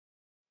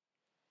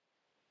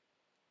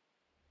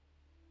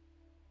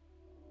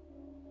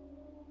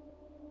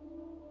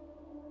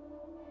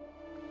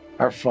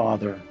Our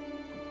Father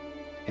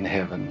in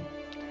heaven,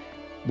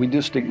 we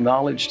just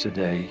acknowledge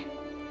today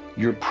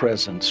your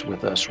presence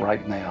with us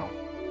right now.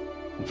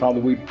 And Father,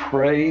 we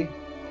pray,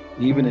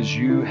 even as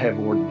you have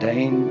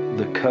ordained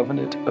the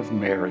covenant of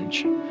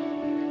marriage,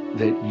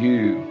 that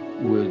you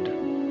would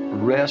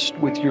rest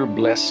with your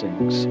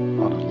blessings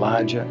on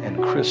Elijah and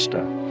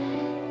Krista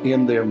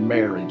in their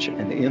marriage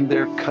and in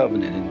their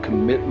covenant and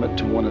commitment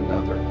to one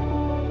another.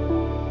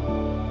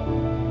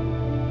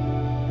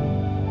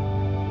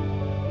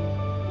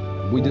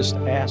 We just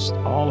ask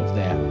all of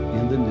that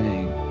in the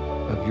name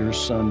of your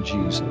Son,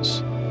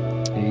 Jesus.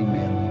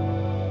 Amen.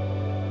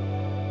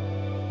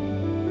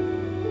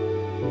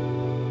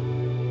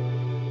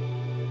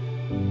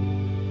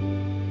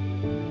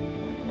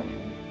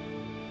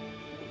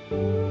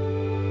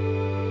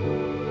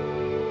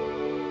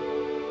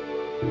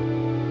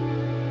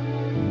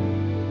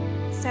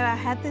 So I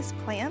had this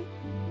plan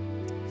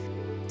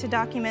to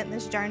document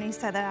this journey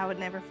so that I would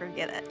never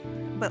forget it.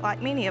 But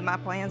like many of my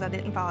plans, I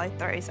didn't follow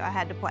through, so I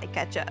had to play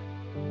catch up.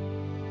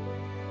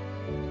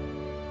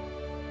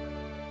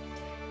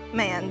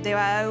 Man, do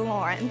I owe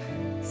Lauren.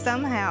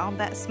 Somehow,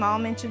 that small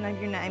mention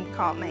of your name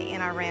caught me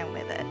and I ran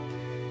with it.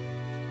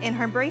 In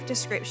her brief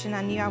description,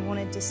 I knew I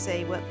wanted to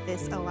see what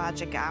this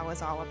Elijah guy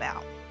was all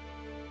about.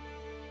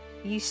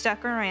 You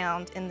stuck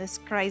around in this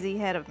crazy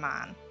head of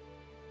mine.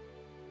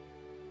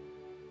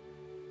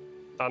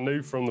 I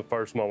knew from the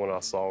first moment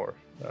I saw her.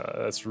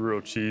 That's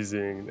real cheesy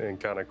and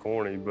kind of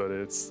corny, but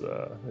it's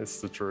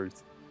the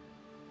truth.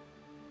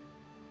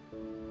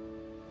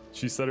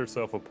 She set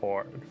herself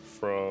apart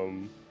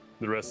from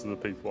the rest of the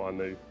people I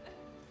knew.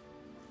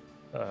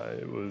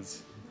 It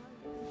was,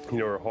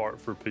 her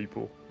heart for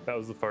people. That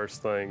was the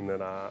first thing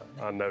that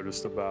I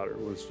noticed about her,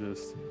 was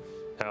just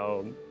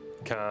how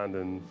kind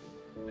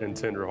and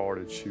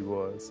tender-hearted she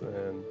was.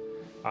 And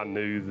I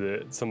knew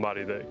that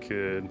somebody that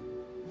could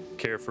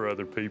care for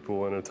other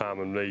people in a time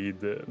of need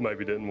that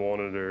maybe didn't want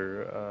it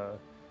or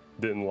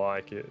didn't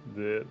like it,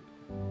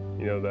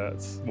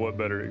 that's what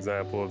better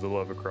example of the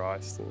love of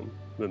Christ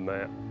than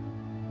that.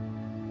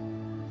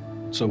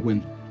 So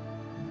when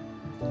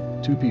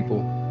two people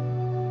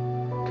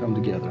come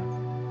together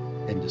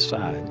and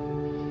decide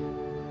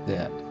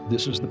that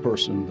this is the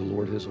person the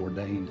Lord has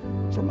ordained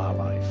for my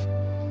life,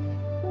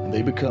 and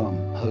they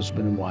become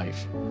husband and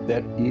wife,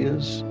 that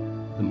is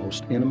the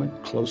most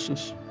intimate,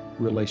 closest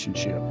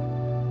relationship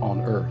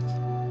on earth.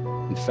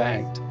 In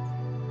fact,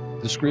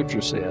 the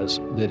scripture says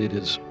that it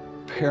is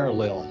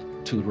parallel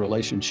to the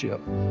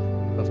relationship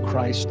of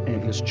Christ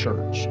and his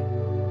church.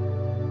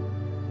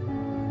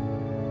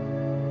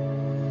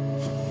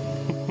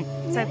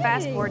 So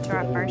fast forward to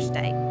our first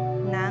date,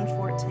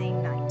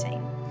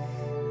 9/14/19.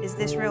 Is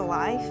this real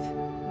life?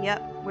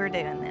 Yep, we're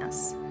doing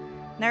this.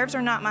 Nerves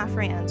are not my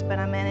friends, but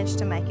I managed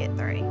to make it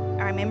through.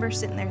 I remember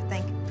sitting there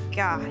thinking,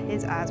 God,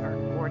 his eyes are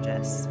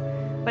gorgeous.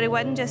 But it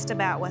wasn't just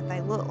about what they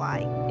looked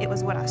like, it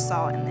was what I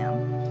saw in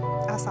them.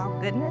 I saw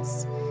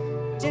goodness,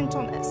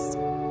 gentleness,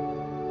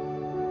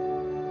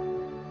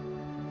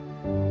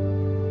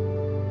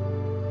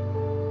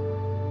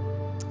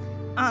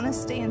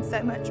 honesty, and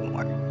so much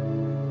more.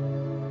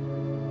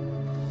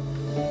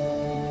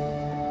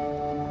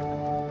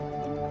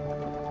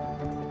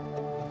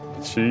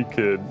 She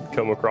could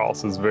come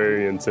across as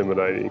very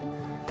intimidating.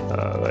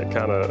 That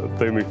kind of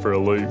threw me for a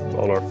loop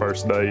on our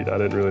first date. I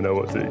didn't really know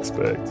what to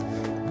expect.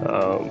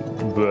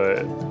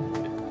 But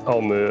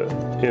on the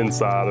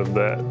inside of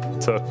that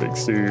tough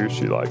exterior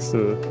she likes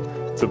to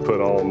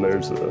put on,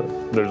 there's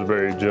a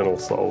very gentle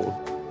soul.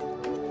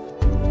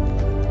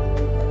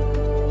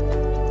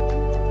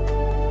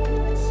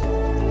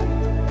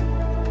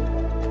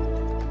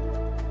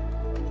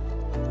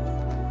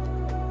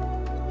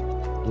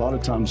 A lot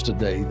of times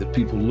today that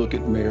people look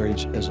at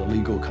marriage as a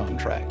legal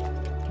contract,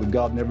 but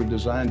God never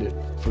designed it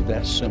for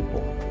that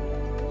simple.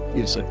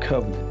 It's a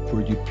covenant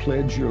where you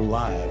pledge your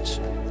lives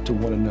to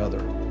one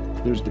another.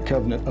 There's the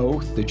covenant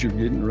oath that you're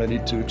getting ready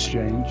to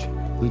exchange.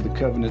 There's the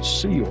covenant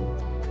seal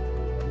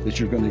that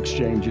you're going to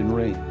exchange in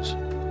rings.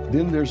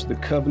 Then there's the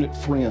covenant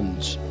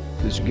friends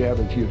that's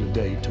gathered here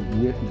today to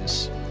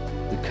witness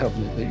the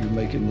covenant that you're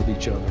making with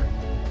each other.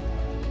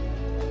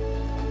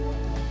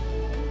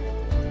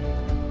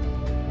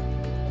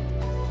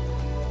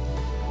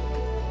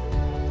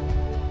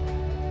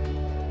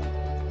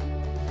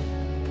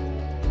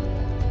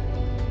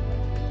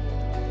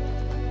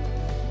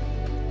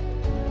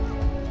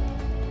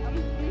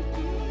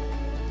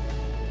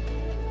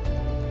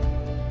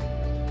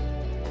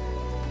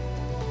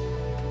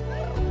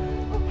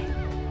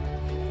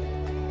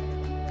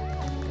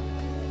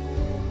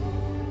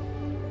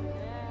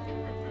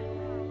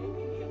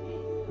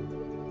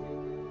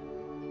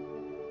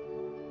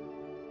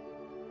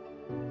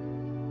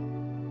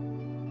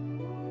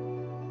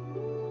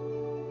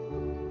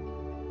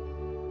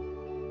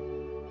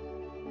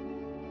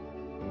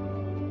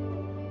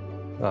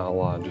 I,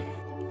 Elijah,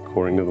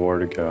 according to the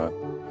word of God,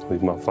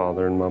 leave my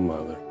father and my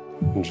mother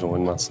and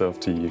join myself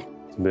to you,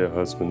 to be a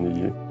husband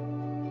to you.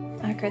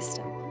 I,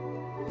 Krista,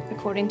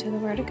 according to the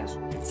word of God,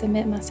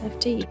 submit myself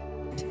to you,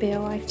 to be a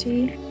life to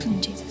you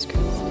in Jesus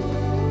Christ.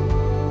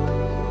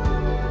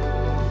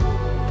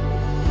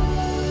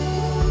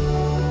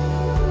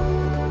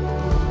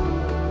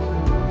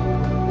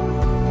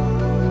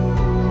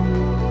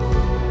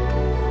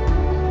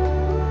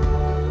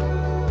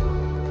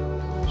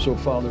 So,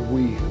 Father,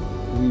 we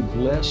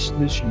bless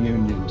this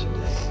union today.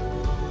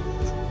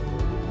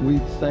 We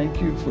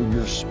thank you for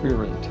your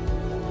Spirit,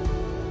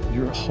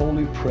 your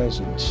holy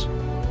presence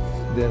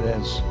that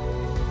has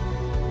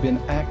been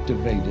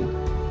activated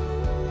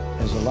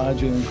as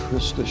Elijah and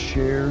Krista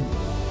shared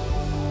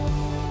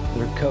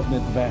their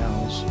covenant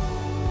vows.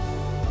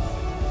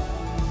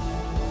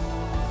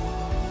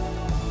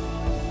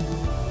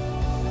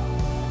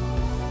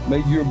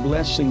 May your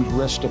blessings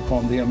rest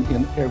upon them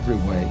in every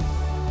way,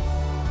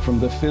 from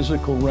the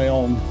physical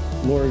realm,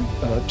 Lord,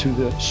 to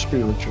the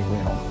spiritual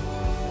realm.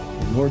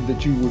 And Lord,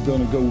 that you were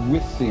going to go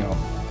with them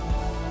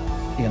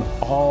in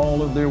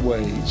all of their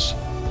ways.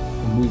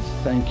 And we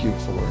thank you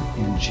for it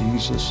in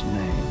Jesus'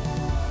 name.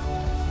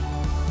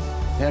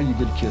 Now you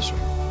get a kiss her.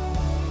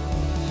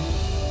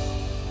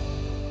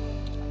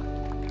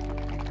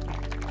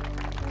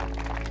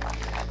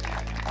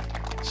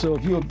 So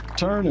if you'll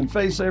turn and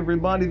face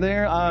everybody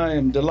there, I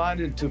am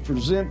delighted to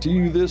present to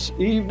you this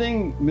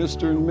evening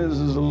Mr. and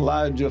Mrs.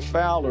 Elijah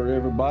Fowler.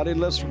 Everybody,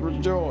 let's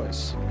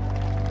rejoice.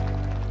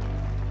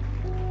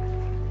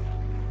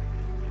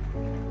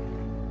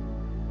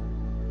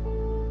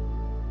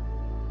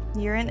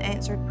 You're an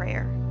answered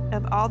prayer.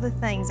 Of all the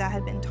things I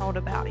had been told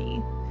about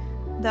you,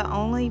 the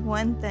only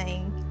one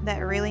thing that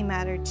really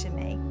mattered to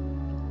me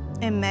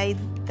and made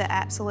the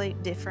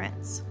absolute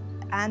difference,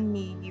 I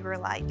knew you were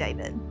like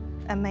David,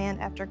 a man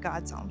after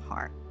God's own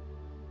heart.